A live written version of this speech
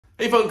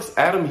Hey folks,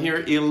 Adam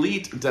here,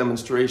 Elite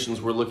Demonstrations.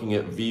 We're looking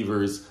at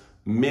Vevor's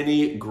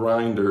mini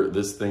grinder.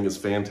 This thing is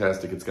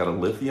fantastic. It's got a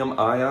lithium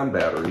ion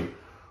battery,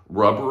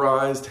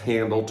 rubberized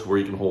handle to where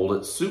you can hold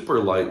it,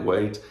 super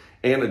lightweight,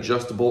 and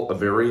adjustable, a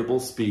variable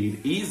speed,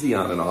 easy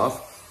on and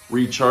off,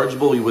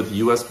 rechargeable with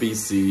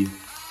USB-C,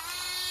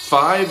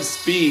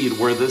 5-speed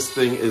where this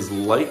thing is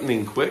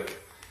lightning quick,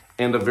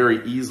 and a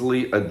very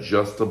easily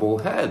adjustable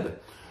head.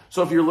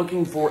 So if you're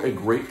looking for a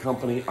great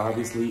company,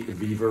 obviously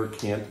Vevor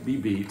can't be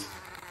beat.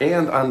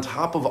 And on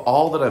top of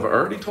all that I've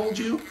already told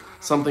you,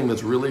 something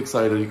that's really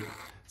exciting,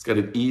 it's got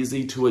an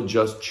easy to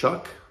adjust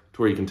chuck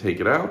to where you can take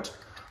it out,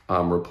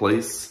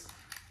 replace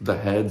the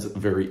heads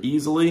very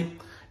easily.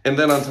 And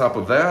then on top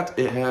of that,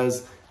 it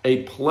has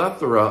a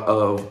plethora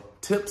of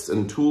tips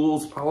and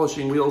tools,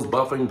 polishing wheels,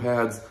 buffing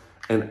pads,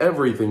 and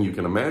everything you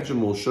can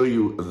imagine. We'll show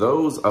you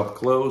those up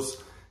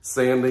close,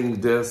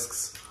 sanding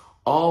discs,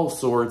 all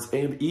sorts,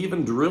 and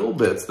even drill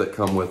bits that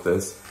come with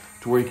this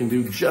to where you can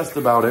do just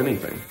about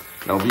anything.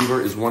 Now, Vevor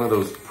is one of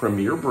those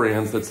premier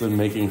brands that's been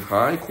making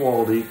high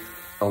quality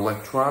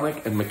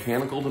electronic and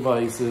mechanical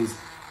devices,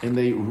 and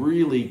they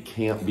really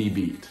can't be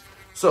beat.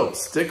 So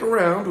stick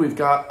around. We've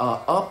got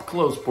an up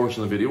close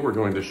portion of the video. We're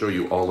going to show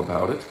you all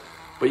about it.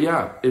 But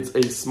yeah, it's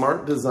a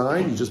smart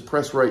design. You just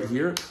press right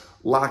here,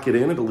 lock it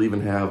in. It'll even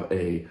have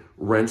a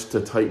wrench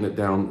to tighten it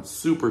down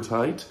super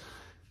tight.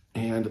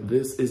 And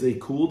this is a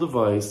cool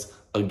device.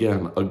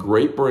 Again, a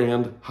great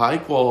brand, high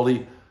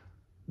quality,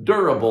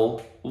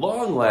 durable,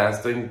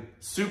 long-lasting,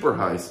 super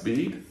high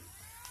speed,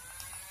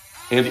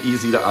 and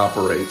easy to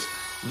operate.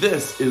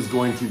 This is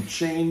going to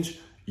change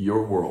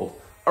your world.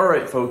 All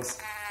right, folks,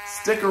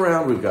 stick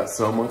around. We've got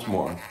so much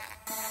more.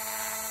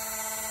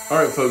 All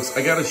right, folks,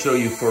 I got to show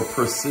you for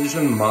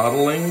precision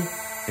modeling.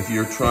 If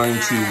you're trying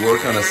to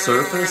work on a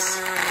surface,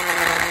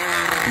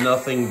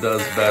 nothing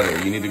does better.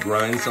 You need to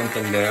grind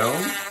something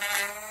down.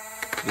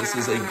 This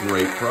is a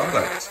great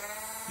product.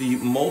 The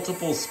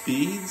multiple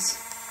speeds,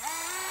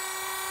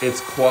 it's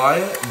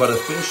quiet but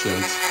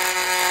efficient.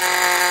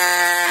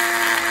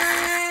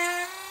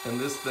 And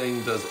this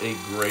thing does a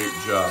great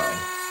job.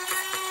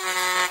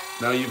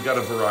 Now you've got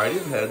a variety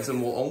of heads,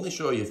 and we'll only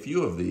show you a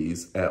few of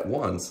these at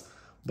once,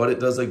 but it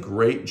does a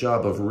great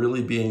job of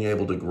really being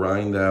able to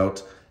grind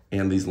out,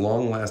 and these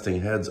long-lasting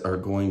heads are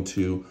going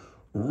to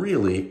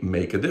really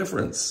make a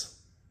difference.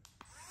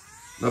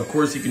 Now, of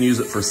course, you can use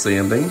it for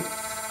sanding,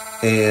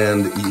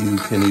 and you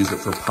can use it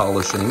for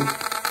polishing,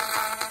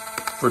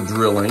 for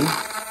drilling.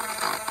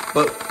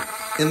 But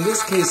in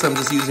this case, I'm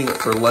just using it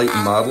for light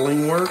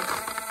modeling work.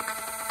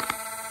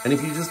 And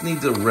if you just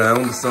need to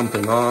round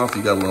something off,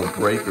 you got a little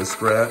break or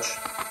scratch,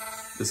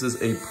 this is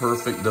a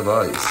perfect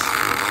device.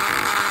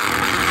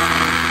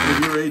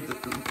 And if you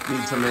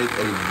need to make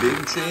a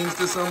big change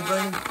to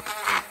something,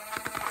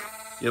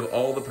 you have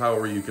all the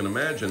power you can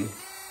imagine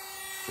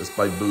just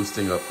by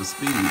boosting up the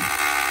speed.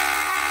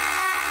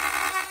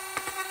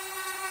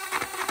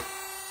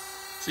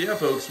 So yeah,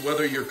 folks,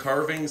 whether you're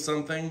carving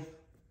something,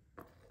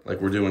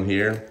 like we're doing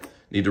here,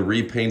 need to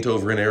repaint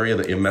over an area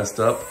that you messed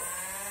up,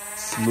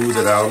 smooth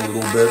it out a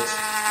little bit,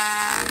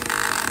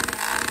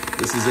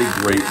 this is a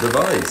great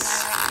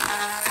device.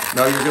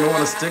 Now you're going to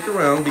want to stick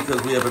around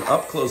because we have an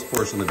up-close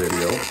portion of the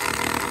video.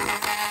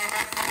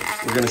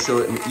 We're going to show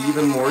it in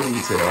even more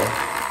detail.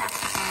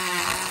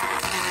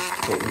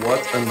 But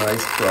what a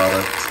nice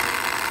product.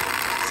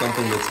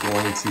 Something that's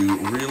going to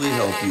really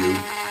help you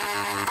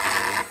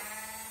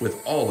with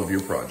all of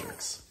your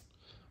projects.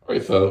 All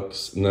right,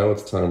 folks, now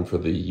it's time for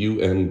the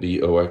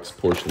UNBOX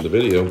portion of the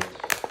video.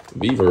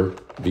 Vevor,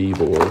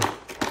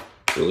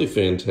 really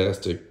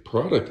fantastic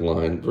product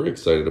line. Very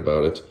excited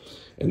about it.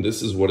 And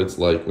this is what it's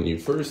like when you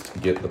first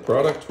get the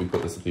product. We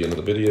put this at the end of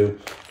the video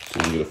so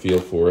you can get a feel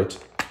for it.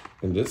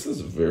 And this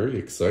is very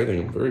exciting.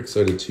 I'm very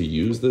excited to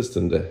use this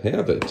and to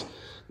have it.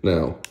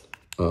 Now,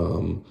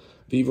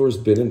 Vevor's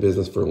been in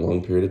business for a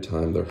long period of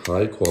time. They're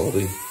high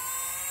quality.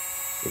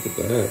 Look at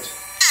that.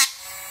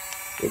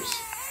 Oops.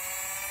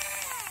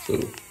 So,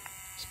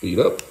 speed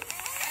up.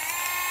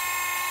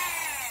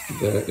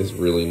 That is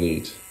really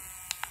neat.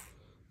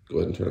 Go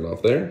ahead and turn it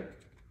off there.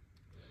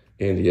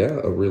 And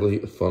yeah, a really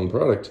fun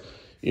product.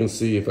 You can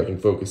see, if I can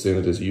focus in,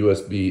 it is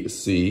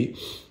USB-C.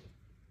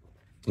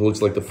 It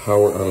looks like the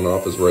power on and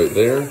off is right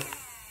there.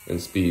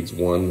 And speeds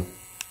 1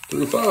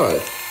 through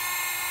 5.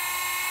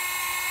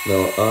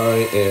 Now,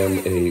 I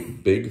am a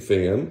big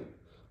fan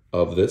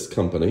of this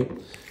company.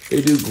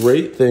 They do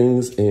great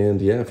things,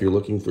 and yeah, if you're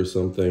looking for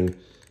something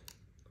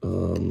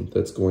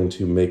that's going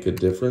to make a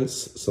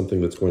difference, something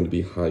that's going to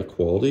be high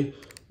quality,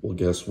 well,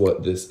 guess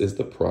what? This is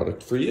the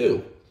product for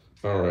you.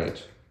 All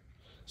right.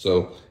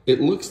 So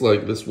it looks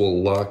like this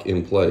will lock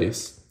in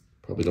place.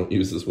 Probably don't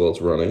use this while it's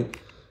running.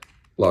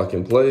 Lock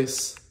in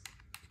place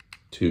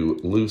to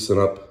loosen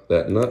up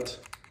that nut,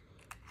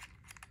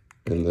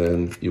 and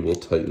then you will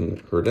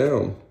tighten her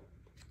down.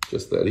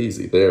 Just that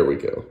easy. There we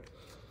go.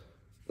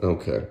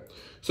 Okay.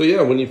 So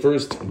yeah, when you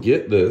first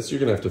get this, you're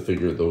gonna have to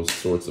figure those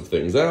sorts of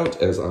things out,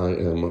 as I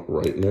am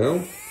right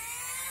now.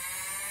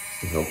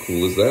 And how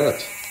cool is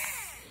that?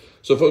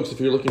 So folks, if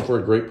you're looking for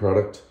a great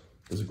product,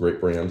 is a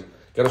great brand.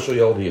 Got to show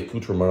you all the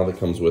accoutrement that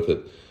comes with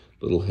it.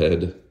 Little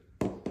head.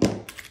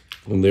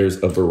 And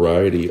there's a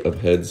variety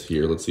of heads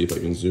here. Let's see if I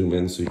can zoom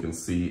in so you can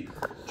see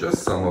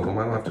just some of them.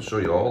 I don't have to show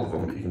you all of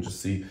them, but you can just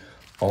see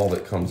all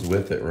that comes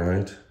with it,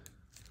 right?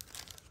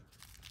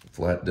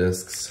 Flat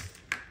discs,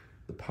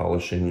 the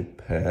polishing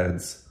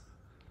pads,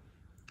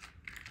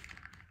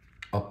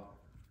 a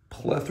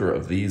plethora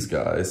of these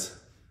guys,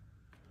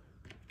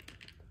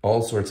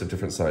 all sorts of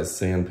different size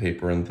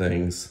sandpaper and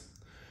things.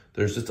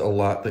 There's just a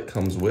lot that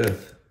comes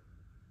with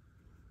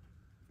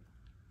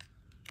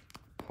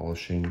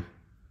polishing.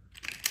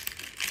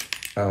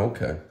 Oh,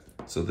 okay.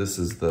 So this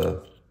is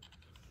the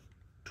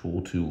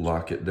tool to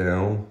lock it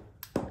down.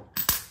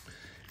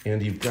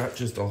 And you've got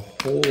just a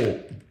whole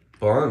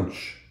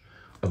bunch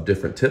of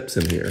different tips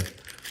in here.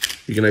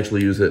 You can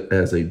actually use it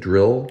as a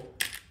drill,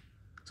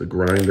 it's a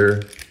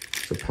grinder,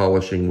 it's a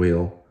polishing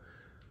wheel,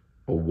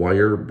 a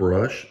wire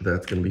brush.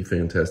 That's gonna be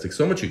fantastic.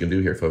 So much you can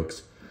do here,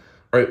 folks.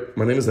 All right,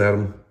 my name is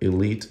Adam,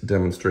 Elite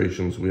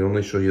Demonstrations. We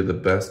only show you the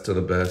best of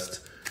the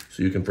best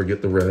so you can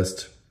forget the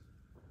rest.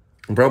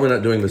 I'm probably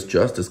not doing this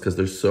justice because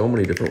there's so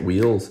many different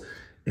wheels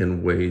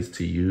and ways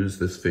to use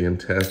this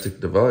fantastic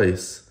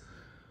device.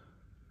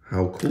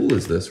 How cool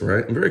is this,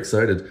 right? I'm very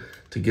excited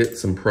to get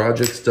some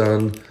projects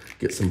done,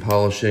 get some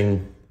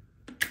polishing,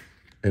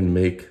 and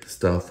make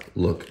stuff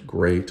look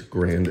great,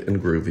 grand,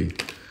 and groovy.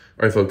 All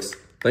right, folks,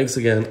 thanks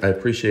again. I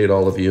appreciate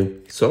all of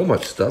you. So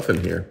much stuff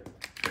in here.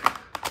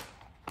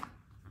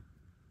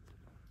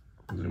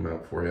 Zoom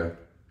out for you.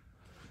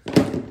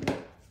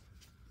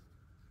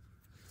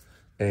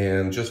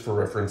 And just for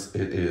reference,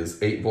 it is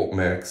 8-volt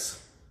max,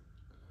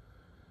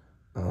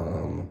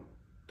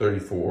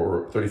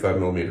 35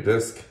 millimeter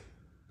disc,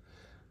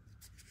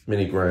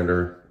 mini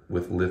grinder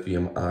with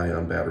lithium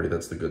ion battery.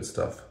 That's the good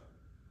stuff.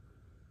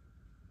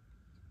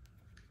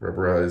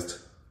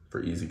 Rubberized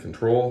for easy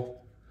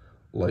control,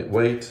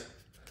 lightweight,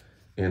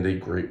 and a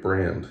great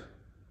brand.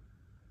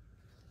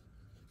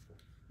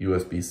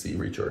 USB-C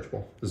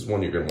rechargeable. This is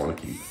one you're gonna wanna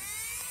keep.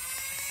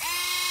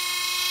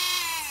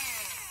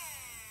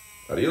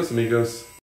 Adios, amigos.